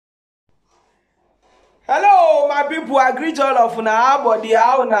my people, I greet all of una. How body,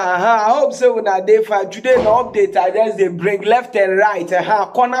 how na? I hope so una dey fine. Today no update. I just they bring left and right,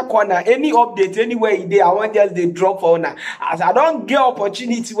 corner. Any update anywhere you dey, I want just they drop for una. As I don't get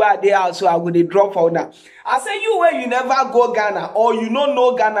opportunity where they are, so I will they drop for una. I say you where you never go Ghana or you don't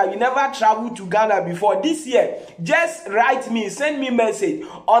know Ghana, you never travel to Ghana before this year. Just write me, send me message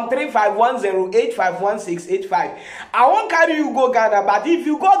on 3510851685. I won't carry you go Ghana, but if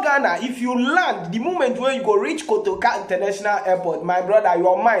you go Ghana, if you land, the moment where you go reach Kotoka International Airport, my brother,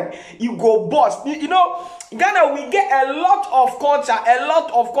 your mind, you go bust. You know, Ghana, we get a lot of culture, a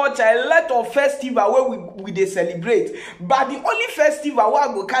lot of festival where we they celebrate. But the only festival where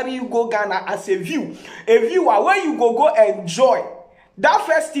I go carry you go Ghana as a viewer where you go enjoy. That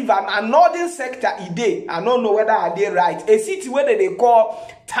festival, a northern sector, I don't know whether I did right. A city where they call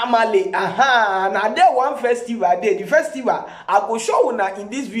Tamale. Now there one festival there. The festival, I go show you now in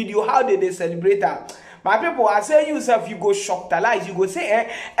this video how they celebrate that. My people, I say yourself, you go shocktalize, you go say,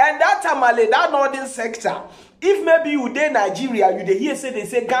 and that Tamale, that northern sector, if maybe you dey Nigeria, you dey hear say they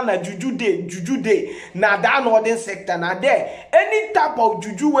say Ghana juju day. Now that northern sector, now there, any type of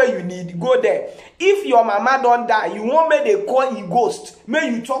juju where you need, go there. If your mama don't die, you want me they call you ghost,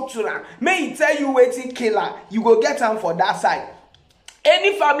 may you talk to her, may he tell you waiting killer, you go get them for that side.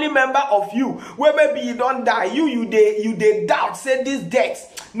 Any family member of you, where maybe you don't die, you they doubt, say this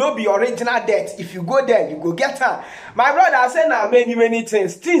death, no be original death. If you go there, you go get her. My brother, I say now many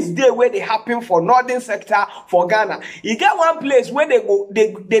things there where they happen for northern sector for Ghana. You get one place where they go,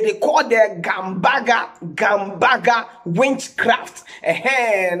 they call their Gambaga witchcraft.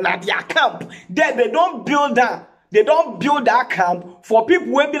 Now their camp. There they don't build that. They don't build that camp for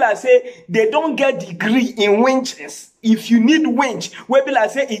people where be like say they don't get degree in winches. If you need winch, where be like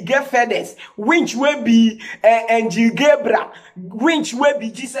say it get feathers, winch will be Angel Gabriel, winch will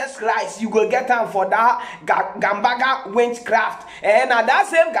be Jesus Christ. You go get them for that Gambaga winchcraft. And now that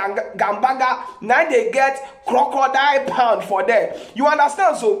same Gambaga, now they get crocodile pound for them. You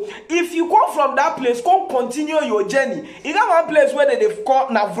understand? So if you come from that place, come continue your journey. You got one place where they've called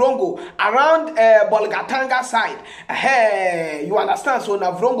Navrongo around Bolgatanga side. You understand? So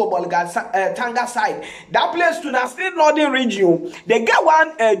Navrongo Bolgatanga side. That place to the still northern region, they get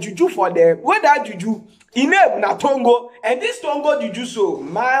one juju for them. Where that juju? Ineb na Tongo, and this Tongo juju so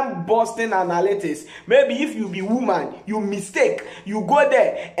man busting analytics. Maybe if you be woman, you mistake, you go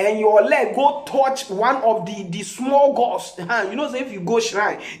there and your leg go touch one of the small gods. You know, so if you go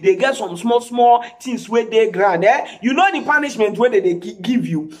shrine, they get some small things where they grant. You know the punishment where they give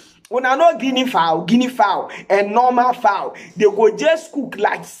you. When I know guinea fowl, and normal fowl, they go just cook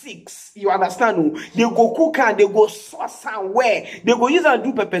like 6. You understand? They go cook and they go sauce somewhere. They go use and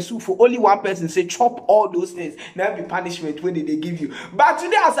do pepper soup for only one person. Say chop all those things. Now be punishment where they give you. But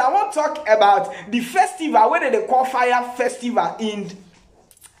today, as I want to talk about the festival where they call Fire Festival in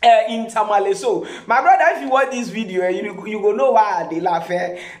Tamale. So my brother, if you watch this video, you go know why they laugh.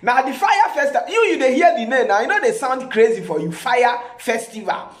 Now the Fire Festival, you they hear the name now, you know they sound crazy for you. Fire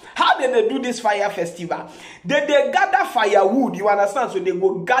Festival. How did they do this Fire Festival? They gather firewood, you understand? So they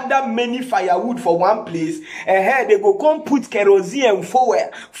go gather many firewood for one place. They go come put kerosene and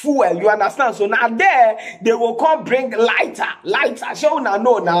fuel, you understand? So now there, they will come bring lighter. So now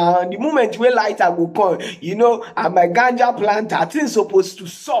the moment where lighter will come, you know, I'm a ganja planter, things supposed to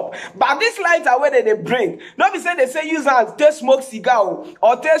stop. But this lighter where they bring, not be say they say use and take smoke cigar,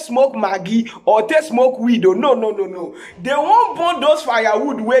 or take smoke Maggie, or take smoke weed. No. They won't burn those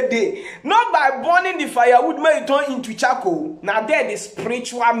firewood where they, not by burning the firewood may it turn into charcoal. Now they're the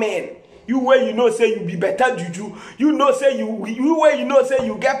spiritual men. You where you know say you be better juju. You know say you where you know say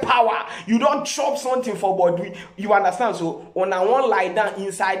you get power. You don't chop something for body. You understand? So on a one lie down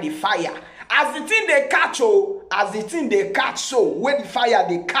inside the fire. As the thing they catch, so when the fire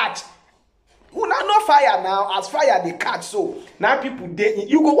they catch. Una no fire now, as fire they catch. So now people they,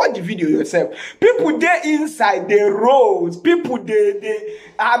 you go watch the video yourself. People they inside the roads. People they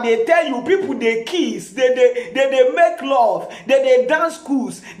tell you, people they kiss, they make love, they dance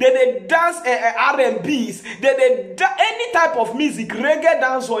schools, they dance R&Bs, they any type of music, reggae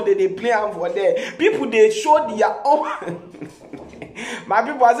dance or they play them for there. People they show their own. My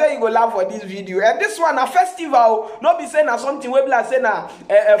people, I say you go laugh for this video. And this one a festival, not be saying something where be like saying a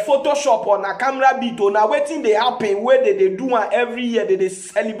Photoshop or a camera beat or na waiting they happen where they do one every year, they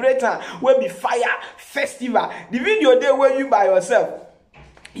celebrate where be Fire Festival. The video there where you by yourself.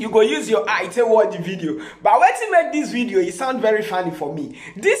 You go use your eye to watch the video. But when you make this video, it sound very funny for me.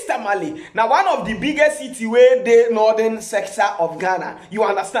 This Tamale, now one of the biggest city where the northern sector of Ghana, you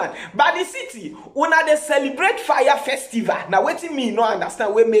understand. But the city, when they celebrate fire festival, now waiting me no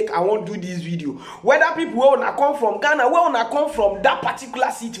understand where make I won't do this video. Whether people wanna come from Ghana, where wanna come from that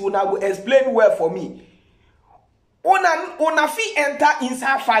particular city, wanna go explain where for me. Una fi enter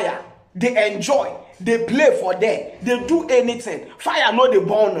inside fire, they enjoy. They play for them. They do anything. Fire no they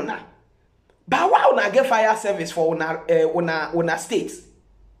born una. But why una get fire service for una states?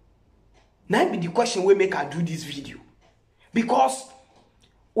 Now be the question we make I do this video. Because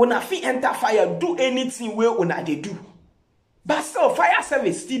una fi enter fire, do anything where una they do. But still fire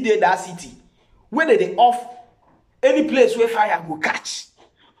service still there that city. Where they off any place where fire go catch.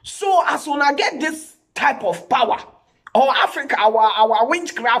 So as una get this type of power, or Africa, our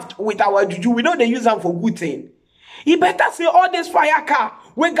witchcraft with our juju, we know they use them for good thing. You better say all this fire car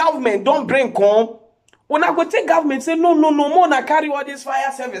when government don't bring come. When I go take government say no more na carry all these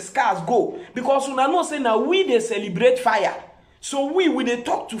fire service cars go. Because when I know say now we they celebrate fire. So we they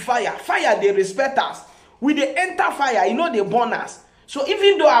talk to fire. Fire they respect us. We they enter fire, you know they burn us. So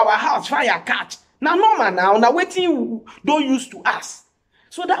even though our house fire catch, now normal now waiting don't use to us.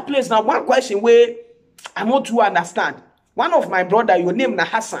 So that place now one question where I want to understand. One of my brother, your name na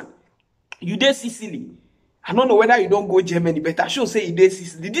Hassan. You dey Sicily. I don't know whether you don't go Germany, but I should say you dey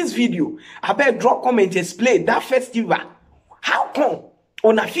Sicily. This video, I bet drop comment explain that festival. How come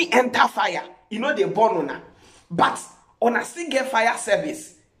una fit enter fire? You know they burn una, but una still get fire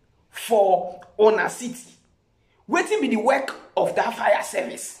service for una city. Waiting be the work of that fire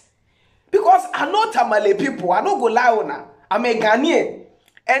service. Because I know Tamale people, I don't go lie una. I'm a Ghanaian,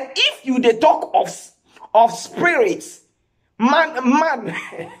 and if you dey talk of spirits, man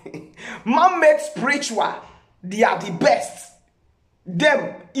made spiritual, they are the best.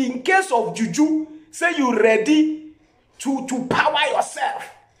 Them, in case of juju, say you ready to power yourself.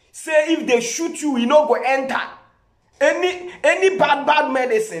 Say if they shoot you, you no go enter. Any bad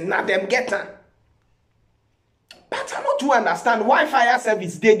medicine, now them get them. But I want to understand why fire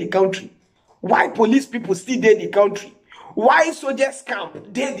service dey the country, why police people still dey the country, why soldiers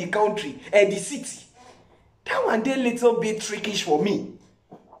camp dey the country and the city. That one dey little bit trickish for me.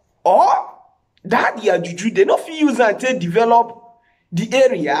 Or that year juju, they no fit use and to develop the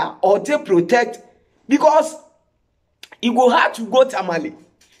area or to protect, because it go hard to go Tamale.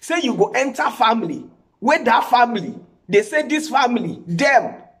 Say you go enter family, where that family, they say this family,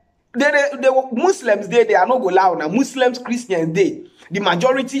 them, they Muslims they are not go loud now. Muslims, Christians they, the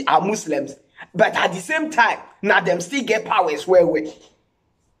majority are Muslims, but at the same time, now them still get powers where.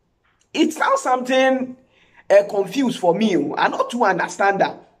 It sounds something confused for me. I not to understand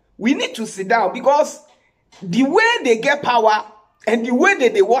that. We need to sit down, because the way they get power and the way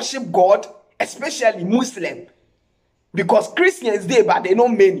that they worship God, especially Muslim, because Christians they, but they know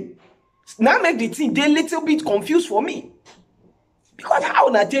many. Now make the thing they little bit confused for me. Because how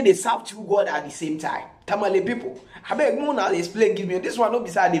na they serve two God at the same time? Tamale people, I beg no now explain, give me this one not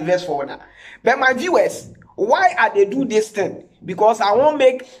beside the verse for now. But my viewers, why are they do this thing? Because I won't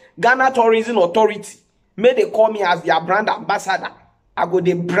make Ghana Tourism Authority, may they call me as their brand ambassador. I go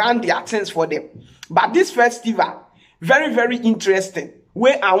they brand their things for them. But this festival, very, very interesting.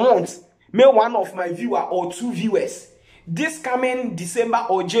 Where I want, may one of my viewer or two viewers, this coming December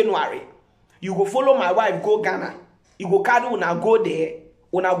or January, you go follow my wife, go Ghana. You go carry una go there,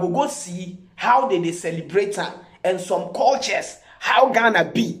 una go see how they celebrate her, and some cultures, how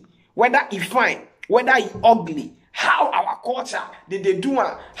Ghana be, whether it fine, whether it ugly, how our culture they do,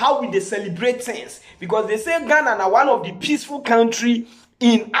 how we they celebrate things. Because they say Ghana is one of the peaceful country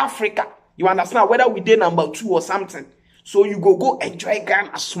in Africa. You understand? Whether we did number 2 or something. So you go enjoy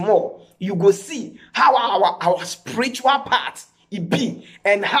Ghana small. You go see how our spiritual part it be,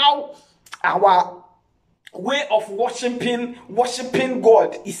 and how our way of worshiping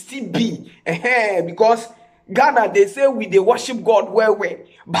God is still be. Because Ghana, they say they worship God well,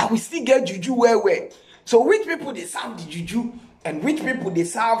 but we still get juju well. So which people they serve the juju, and which people they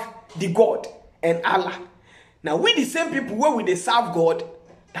serve the God and Allah? Now we the same people where we they serve God,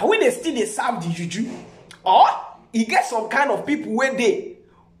 that we they still they serve the juju, or you get some kind of people where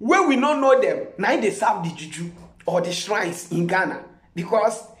we don't know them, now they serve the juju or the shrines in Ghana.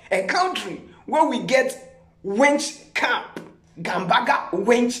 Because a country where we get wench camp, Gambaga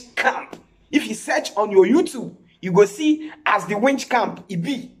wench camp. If you search on your YouTube, you go see as the wench camp it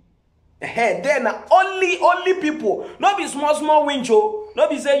be. Then only people, not be small winch, not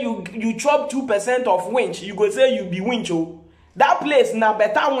be say you chop 2% of winch, you go say you be winch. That place now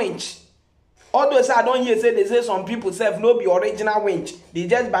better winch. Although I don't hear say they say some people self no be original winch. They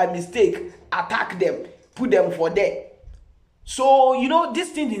just by mistake attack them, put them for there. So you know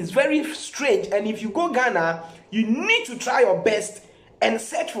this thing is very strange. And if you go Ghana, you need to try your best and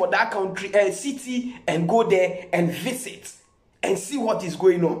search for that country, city, and go there and visit and see what is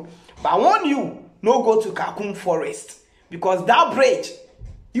going on. But I warn you, no go to Kakum Forest, because that bridge,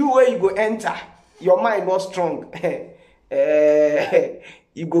 where you go enter, your mind not strong.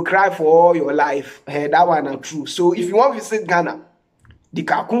 You go cry for all your life. That one is true. So if you want to visit Ghana, the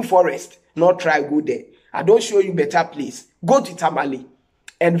Kakum Forest, not try go there. I don't show you better place. Go to Tamale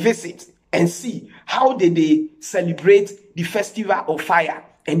and visit and see how they celebrate the festival of fire.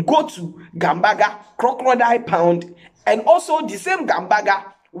 And go to Gambaga Crocodile Pound and also the same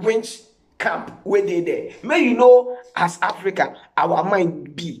Gambaga winch camp where they there. May you know, as Africa, our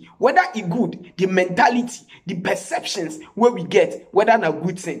mind be whether it good, the mentality, the perceptions where we get, whether na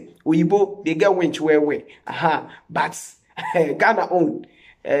good thing. Oyibo, they get winch where. But Ghana own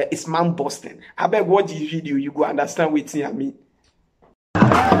it's man Boston. I beg watch this video, you go understand what I mean.